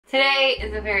Today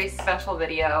is a very special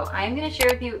video. I'm gonna share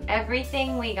with you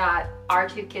everything we got our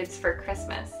two kids for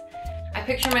Christmas. I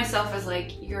picture myself as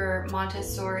like your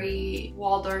Montessori,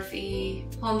 Waldorfy,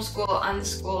 homeschool,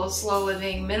 unschool, slow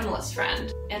living, minimalist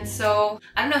friend. And so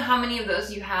I don't know how many of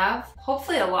those you have,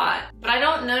 hopefully a lot, but I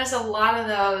don't notice a lot of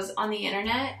those on the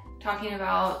internet talking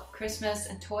about Christmas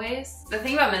and toys. The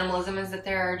thing about minimalism is that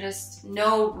there are just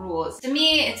no rules. To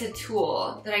me, it's a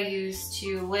tool that I use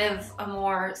to live a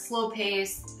more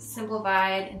slow-paced,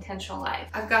 simplified, intentional life.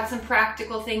 I've got some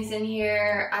practical things in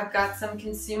here. I've got some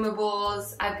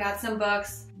consumables. I've got some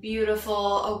books,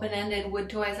 beautiful open-ended wood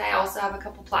toys. I also have a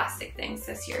couple plastic things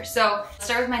this year. So I'll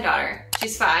start with my daughter.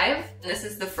 She's 5. This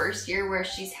is the first year where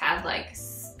she's had like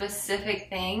specific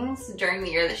things during the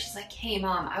year that she's like, hey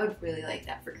mom, I would really like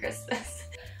that for Christmas.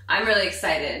 I'm really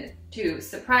excited to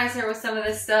surprise her with some of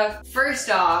this stuff.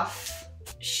 First off,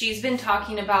 she's been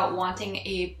talking about wanting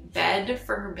a bed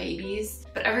for her babies,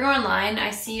 but everyone online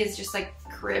I see is just like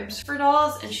cribs for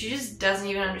dolls, and she just doesn't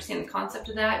even understand the concept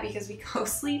of that because we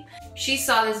co-sleep. She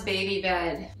saw this baby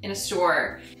bed in a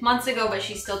store months ago, but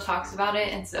she still talks about it,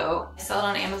 and so I sell it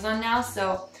on Amazon now.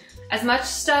 So as much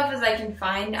stuff as I can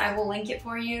find, I will link it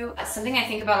for you. Something I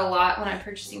think about a lot when I'm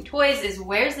purchasing toys is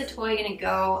where's the toy gonna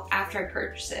go after I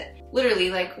purchase it? Literally,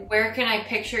 like where can I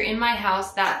picture in my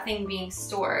house that thing being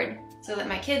stored so that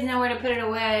my kids know where to put it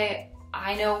away,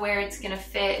 I know where it's gonna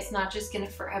fit, it's not just gonna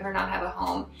forever not have a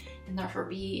home and therefore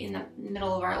be in the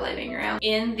middle of our living room.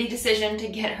 In the decision to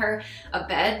get her a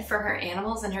bed for her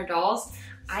animals and her dolls,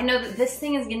 I know that this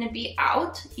thing is gonna be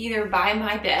out either by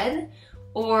my bed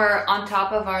or on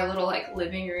top of our little like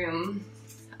living room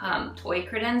toy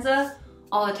credenza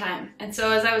all the time. And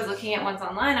so as I was looking at ones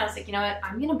online, I was like, you know what,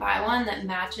 I'm gonna buy one that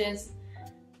matches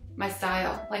my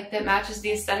style, like that matches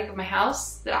the aesthetic of my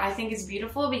house, that I think is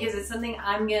beautiful because it's something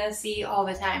I'm gonna see all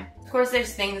the time. Of course,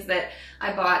 there's things that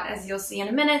I bought, as you'll see in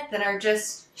a minute, that are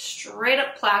just straight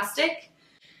up plastic,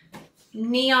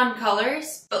 neon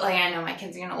colors, but like I know my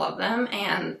kids are gonna love them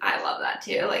and I love that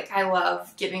too. Like I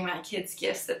love giving my kids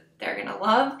gifts that they're gonna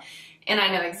love, and I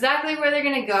know exactly where they're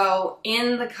gonna go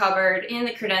in the cupboard, in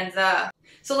the credenza.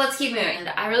 So let's keep moving. And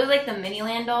I really like the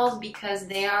Miniland dolls because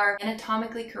they are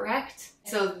anatomically correct.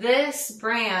 So this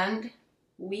brand,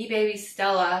 Wee Baby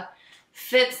Stella,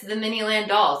 fits the Miniland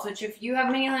dolls, which if you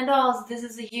have Miniland dolls, this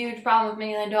is a huge problem with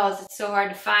Miniland dolls. It's so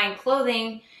hard to find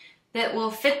clothing that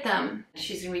will fit them.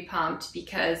 She's gonna be pumped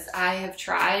because I have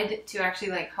tried to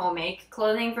actually like home make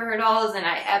clothing for her dolls and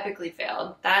I epically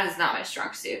failed. That is not my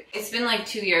strong suit. It's been like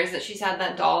 2 years that she's had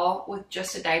that doll with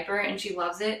just a diaper and she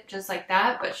loves it just like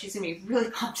that, but she's gonna be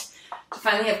really pumped to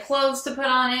finally have clothes to put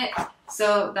on it.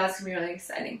 So that's gonna be really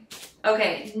exciting.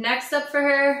 Okay, next up for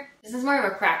her, this is more of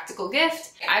a practical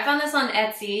gift. I found this on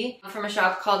Etsy from a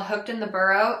shop called Hooked in the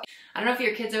Burrow. I don't know if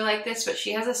your kids are like this, but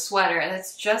she has a sweater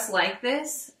that's just like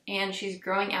this and she's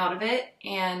growing out of it,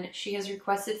 and she has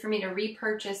requested for me to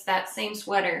repurchase that same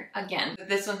sweater again. But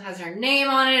this one has her name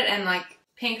on it and like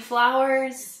pink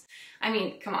flowers. I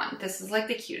mean, come on, this is like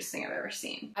the cutest thing I've ever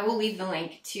seen. I will leave the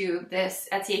link to this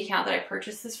Etsy account that I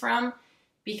purchased this from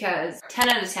because 10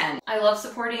 out of 10. I love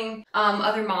supporting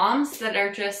other moms that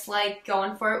are just like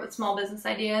going for it with small business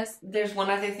ideas. There's one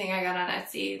other thing I got on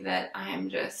Etsy that I am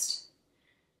just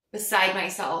beside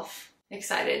myself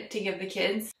excited to give the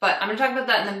kids, but I'm gonna talk about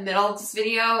that in the middle of this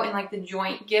video in like the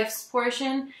joint gifts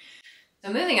portion.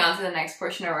 So moving on to the next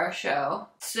portion of our show.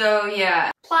 So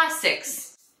yeah,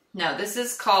 plastics. No, this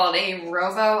is called a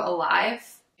Robo Alive.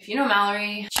 If you know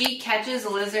Mallory, she catches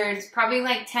lizards probably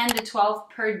like 10 to 12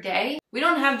 per day. We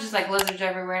don't have just like lizards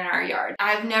everywhere in our yard.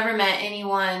 I've never met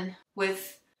anyone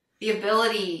with the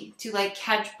ability to like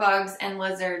catch bugs and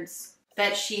lizards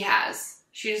that she has.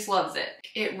 She just loves it.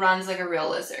 It runs like a real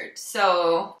lizard.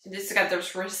 So this got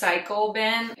this recycle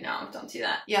bin. No, don't do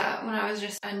that. Yeah, when I was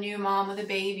just a new mom with a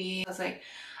baby, I was like,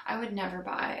 I would never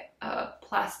buy a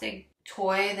plastic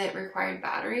toy that required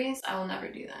batteries. I will never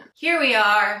do that. Here we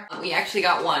are. We actually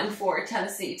got one for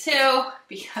Tennessee too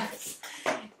because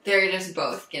they're just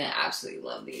both gonna absolutely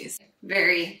love these.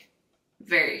 Very,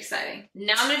 very exciting.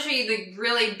 Now I'm gonna show you the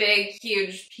really big,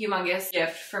 huge, humongous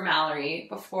gift for Mallory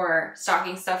before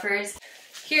stocking stuffers.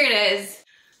 Here it is.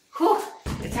 Whew,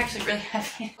 it's actually really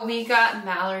heavy. We got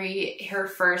Mallory her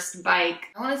first bike,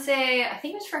 I wanna say, I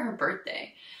think it was for her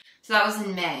birthday. So that was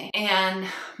in May. And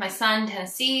my son,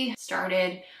 Tennessee,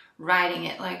 started riding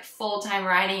it, like full-time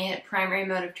riding it, primary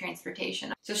mode of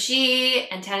transportation. So she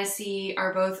and Tennessee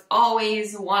are both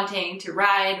always wanting to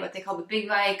ride what they call the big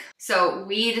bike. So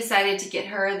we decided to get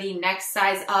her the next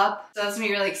size up. So that's gonna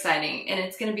be really exciting. And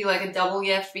it's gonna be like a double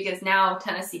gift because now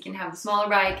Tennessee can have the smaller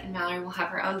bike and Mallory will have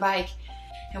her own bike.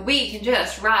 and we can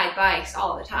just ride bikes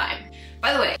all the time.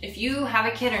 By the way, if you have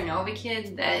a kid or know of a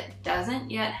kid that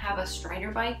doesn't yet have a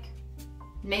Strider bike,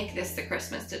 make this the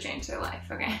Christmas to change their life,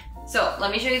 okay? So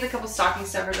let me show you the couple stocking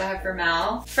stuffers I have for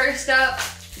Mal. First up,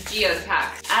 geode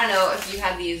packs. I don't know if you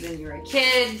had these when you were a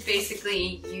kid.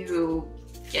 Basically, you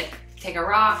take a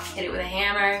rock, hit it with a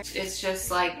hammer. It's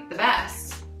just like the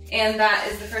best. And that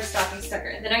is the first stocking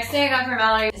stuffer. The next thing I got for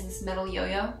Mallory is this metal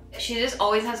yo-yo. She just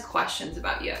always has questions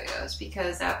about yo-yos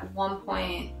because at one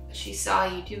point she saw a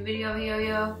YouTube video of a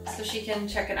yo-yo, so she can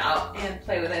check it out and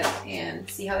play with it and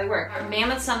see how they work. Our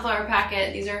mammoth sunflower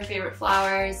packet, these are her favorite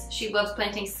flowers. She loves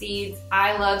planting seeds.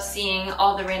 I love seeing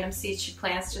all the random seeds she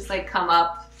plants just like come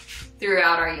up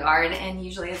throughout our yard, and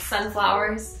usually it's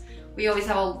sunflowers. We always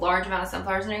have a large amount of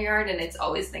sunflowers in our yard, and it's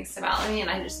always thanks to Mallory, and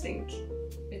I just think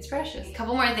it's precious. A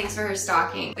couple more things for her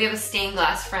stocking. We have a stained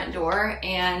glass front door,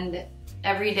 and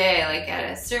every day, like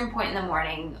at a certain point in the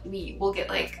morning, we will get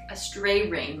like a stray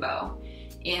rainbow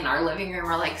in our living room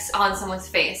or like on someone's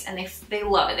face, and they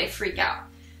love it, they freak out.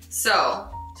 So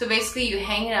basically you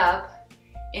hang it up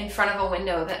in front of a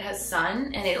window that has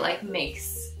sun, and it like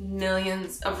makes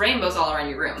millions of rainbows all around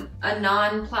your room. A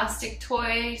non-plastic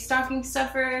toy stocking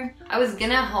stuffer. I was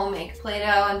gonna home make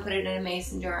Play-Doh and put it in a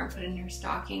mason jar and put it in her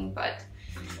stocking, but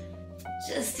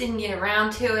just didn't get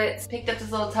around to it. Picked up this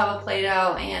little tub of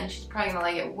Play-Doh, and she's probably gonna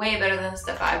like it way better than the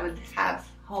stuff I would have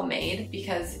homemade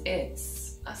because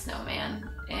it's a snowman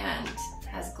and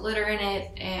has glitter in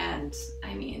it, and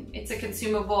I mean, it's a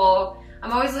consumable.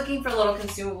 I'm always looking for little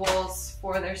consumables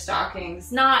for their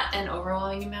stockings. Not an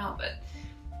overwhelming amount, but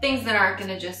things that aren't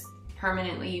gonna just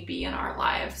permanently be in our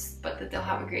lives, but that they'll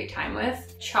have a great time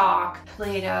with. Chalk,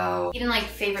 Play-Doh, even like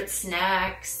favorite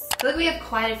snacks. I feel like we have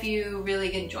quite a few really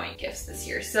good joint gifts this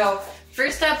year. So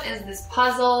first up is this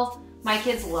puzzle. My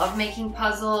kids love making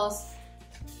puzzles.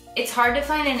 It's hard to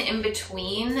find an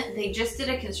in-between. They just did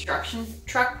a construction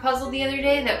truck puzzle the other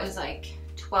day that was like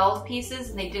 12 pieces,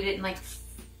 and they did it in like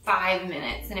 5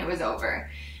 minutes and it was over.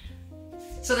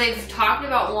 So they've talked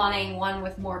about wanting one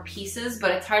with more pieces, but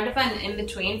it's hard to find an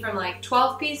in-between from like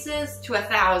 12 pieces to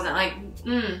 1,000. Like,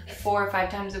 4 or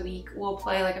 5 times a week, we'll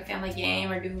play like a family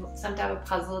game or do some type of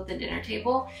puzzle at the dinner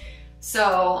table.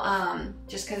 So,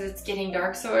 just because it's getting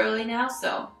dark so early now,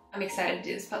 so I'm excited to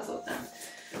do this puzzle with them.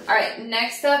 All right,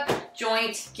 next up,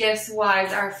 joint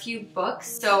gifts-wise, are a few books.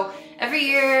 So every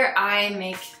year I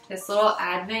make this little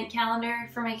advent calendar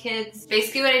for my kids.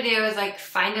 Basically what I do is like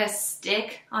find a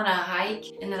stick on a hike,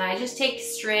 and then I just take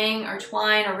string or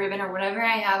twine or ribbon or whatever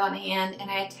I have on hand, and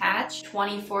I attach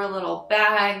 24 little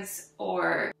bags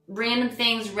or random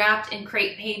things wrapped in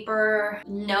crepe paper,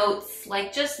 notes,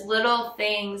 like just little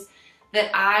things that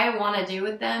I want to do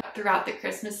with them throughout the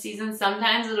Christmas season.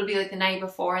 Sometimes it'll be like the night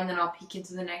before, and then I'll peek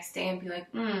into the next day and be like,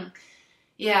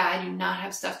 yeah, I do not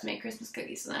have stuff to make Christmas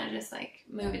cookies. So then I just like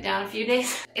move it down a few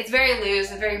days. It's very loose,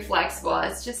 it's very flexible.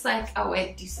 It's just like a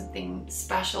way to do something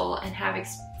special and have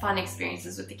fun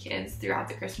experiences with the kids throughout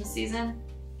the Christmas season.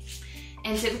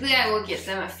 And typically I will get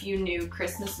them a few new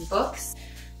Christmas books,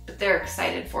 but they're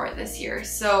excited for it this year.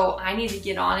 So I need to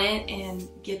get on it and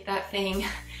get that thing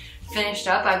finished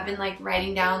up. I've been like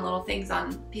writing down little things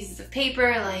on pieces of paper,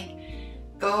 like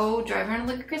go drive around and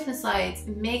look at Christmas lights,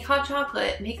 make hot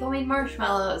chocolate, make homemade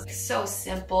marshmallows. So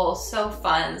simple, so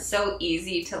fun, so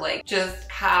easy to like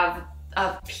just have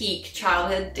a peak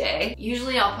childhood day.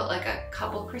 Usually I'll put like a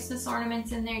couple Christmas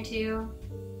ornaments in there too,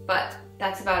 but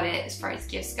that's about it as far as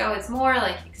gifts go. It's more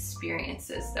like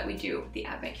experiences that we do with the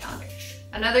advent calendar.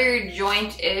 Another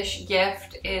joint-ish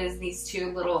gift is these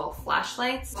 2 little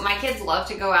flashlights. My kids love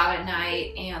to go out at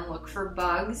night and look for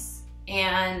bugs.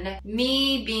 And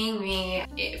me being me,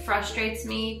 it frustrates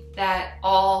me that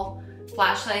all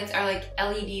flashlights are like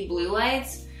LED blue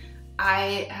lights.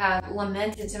 I have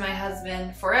lamented to my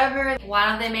husband forever, why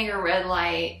don't they make a red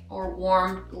light or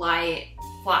warm light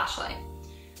flashlight?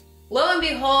 Lo and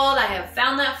behold, I have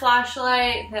found that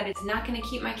flashlight that is not gonna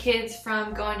keep my kids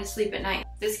from going to sleep at night.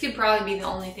 This could probably be the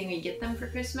only thing we get them for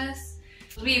Christmas.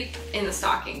 It'll be in the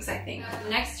stockings, I think. The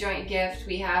next joint gift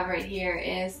we have right here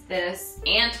is this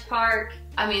ant park.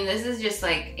 I mean, this is just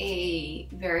like a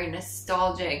very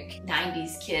nostalgic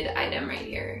 90s kid item right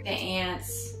here. The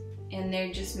ants and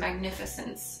their just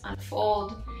magnificence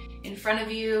unfold in front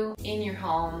of you in your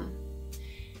home.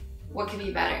 What could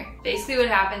be better? Basically what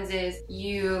happens is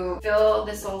you fill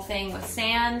this little thing with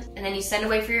sand, and then you send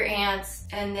away for your ants,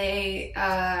 and they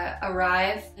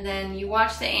arrive, and then you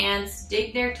watch the ants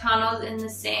dig their tunnels in the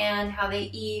sand, how they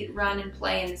eat, run, and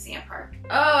play in the sand park.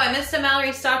 Oh, I missed a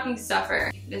Mallory stocking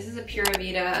stuffer. This is a Pura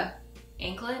Vida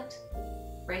anklet,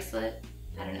 bracelet.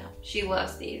 I don't know. She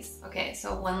loves these. Okay,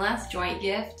 so one last joint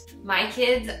gift. My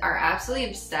kids are absolutely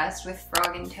obsessed with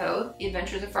Frog and Toad, The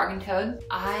Adventures of Frog and Toad.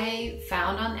 I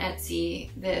found on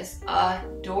Etsy this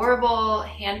adorable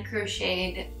hand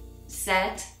crocheted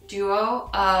set duo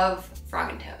of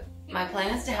Frog and Toad. My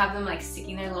plan is to have them like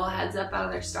sticking their little heads up out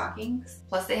of their stockings.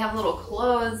 Plus they have little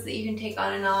clothes that you can take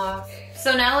on and off.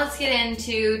 So now let's get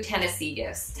into Tennessee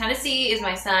gifts. Tennessee is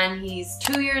my son. He's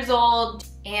 2 years old.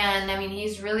 And I mean,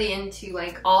 he's really into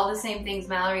like all the same things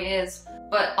Mallory is,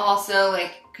 but also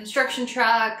like construction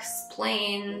trucks,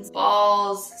 planes,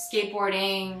 balls,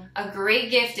 skateboarding. A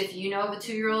great gift if you know of a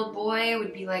 2-year-old boy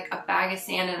would be like a bag of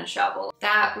sand and a shovel.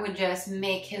 That would just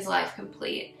make his life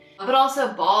complete. But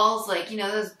also balls, like, you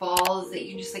know, those balls that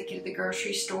you can just like get at the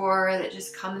grocery store that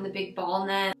just come in the big ball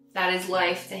net. That is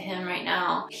life to him right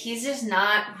now. He's just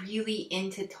not really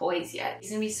into toys yet. He's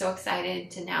gonna be so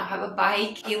excited to now have a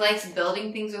bike. He likes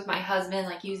building things with my husband,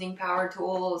 like using power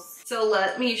tools. So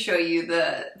let me show you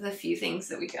the few things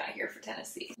that we got here for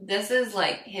Tennessee. This is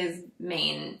like his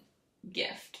main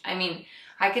gift. I mean,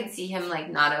 I could see him like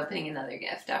not opening another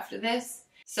gift after this.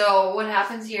 So what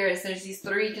happens here is there's these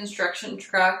 3 construction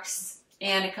trucks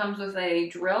and it comes with a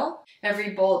drill.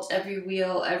 Every bolt, every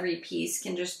wheel, every piece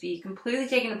can just be completely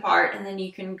taken apart and then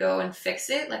you can go and fix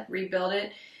it, like rebuild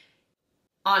it.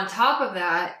 On top of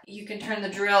that, you can turn the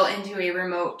drill into a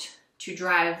remote to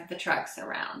drive the trucks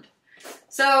around.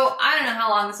 So I don't know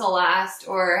how long this will last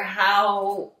or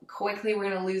how quickly we're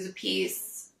gonna lose a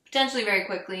piece, potentially very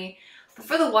quickly. But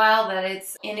for the while that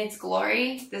it's in its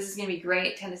glory, this is gonna be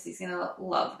great. Tennessee's gonna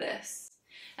love this.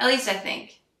 At least I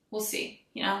think. We'll see,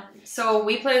 you know? So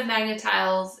we play with magnet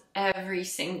tiles every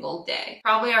single day.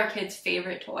 Probably our kid's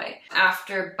favorite toy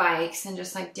after bikes and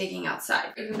just like digging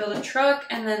outside. You can build a truck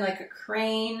and then like a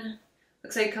crane.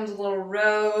 Looks like it comes with a little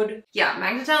road. Yeah,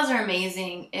 magnet tiles are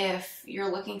amazing if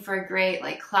you're looking for a great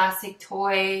like classic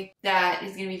toy that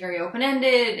is gonna be very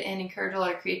open-ended and encourage a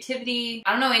lot of creativity.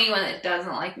 I don't know anyone that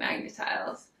doesn't like magnet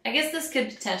tiles. I guess this could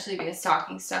potentially be a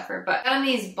stocking stuffer, but I got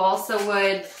these balsa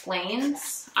wood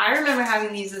planes. I remember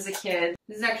having these as a kid.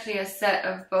 This is actually a set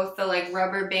of both the like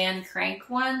rubber band crank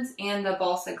ones and the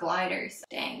balsa gliders.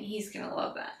 Dang, he's gonna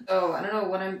love that. Oh, I don't know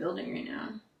what I'm building right now.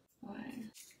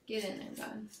 Get in there,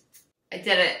 bud. I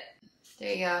did it.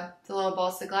 There you go, the little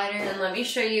balsa glider. And let me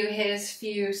show you his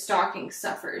few stocking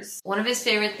stuffers. One of his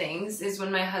favorite things is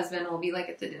when my husband will be like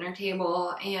at the dinner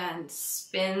table and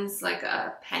spins like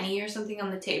a penny or something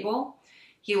on the table.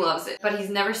 He loves it, but he's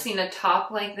never seen a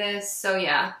top like this. So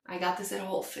yeah, I got this at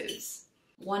Whole Foods.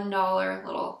 $1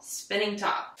 little spinning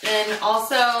top. Then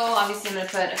also, obviously I'm gonna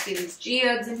put a few of these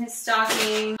geodes in his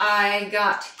stocking. I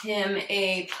got him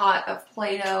a pot of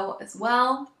Play-Doh as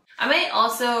well. I might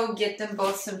also get them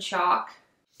both some chalk,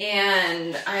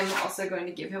 and I'm also going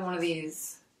to give him one of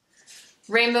these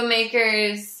rainbow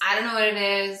makers. I don't know what it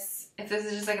is, if this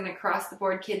is just like an across the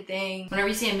board kid thing. Whenever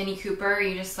you see a Mini Cooper,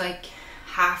 you just like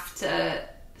have to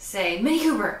say Mini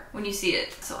Cooper when you see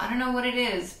it. So I don't know what it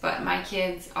is, but my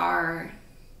kids are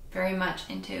very much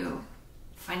into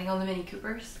finding all the Mini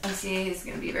Coopers. And see, he's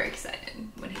gonna be very excited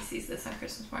when he sees this on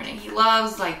Christmas morning. He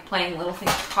loves like playing little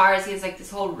things with cars. He has like this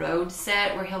whole road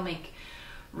set where he'll make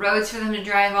roads for them to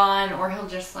drive on, or he'll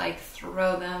just like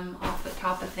throw them off the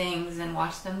top of things and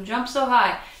watch them jump so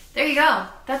high. There you go.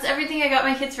 That's everything I got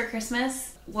my kids for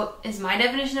Christmas. What is my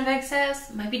definition of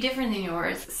excess? Might be different than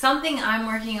yours. Something I'm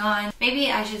working on.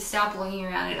 Maybe I should stop looking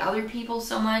around at other people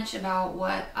so much about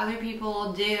what other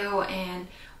people do and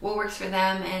what works for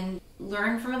them, and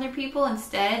learn from other people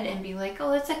instead and be like,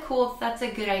 oh, that's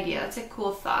a good idea. That's a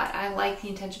cool thought. I like the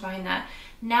intention behind that.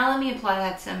 Now let me apply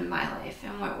that to my life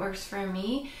and what works for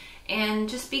me, and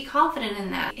just be confident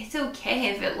in that. It's okay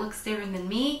if it looks different than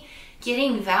me.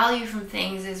 Getting value from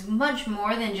things is much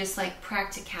more than just like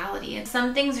practicality. And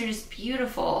some things are just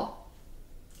beautiful,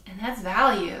 and that's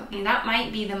value. I mean, that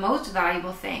might be the most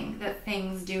valuable thing that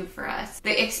things do for us.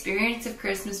 The experience of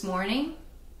Christmas morning,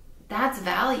 that's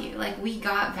value. Like, we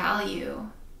got value.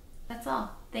 That's all.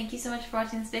 Thank you so much for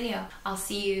watching this video. I'll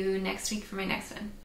see you next week for my next one.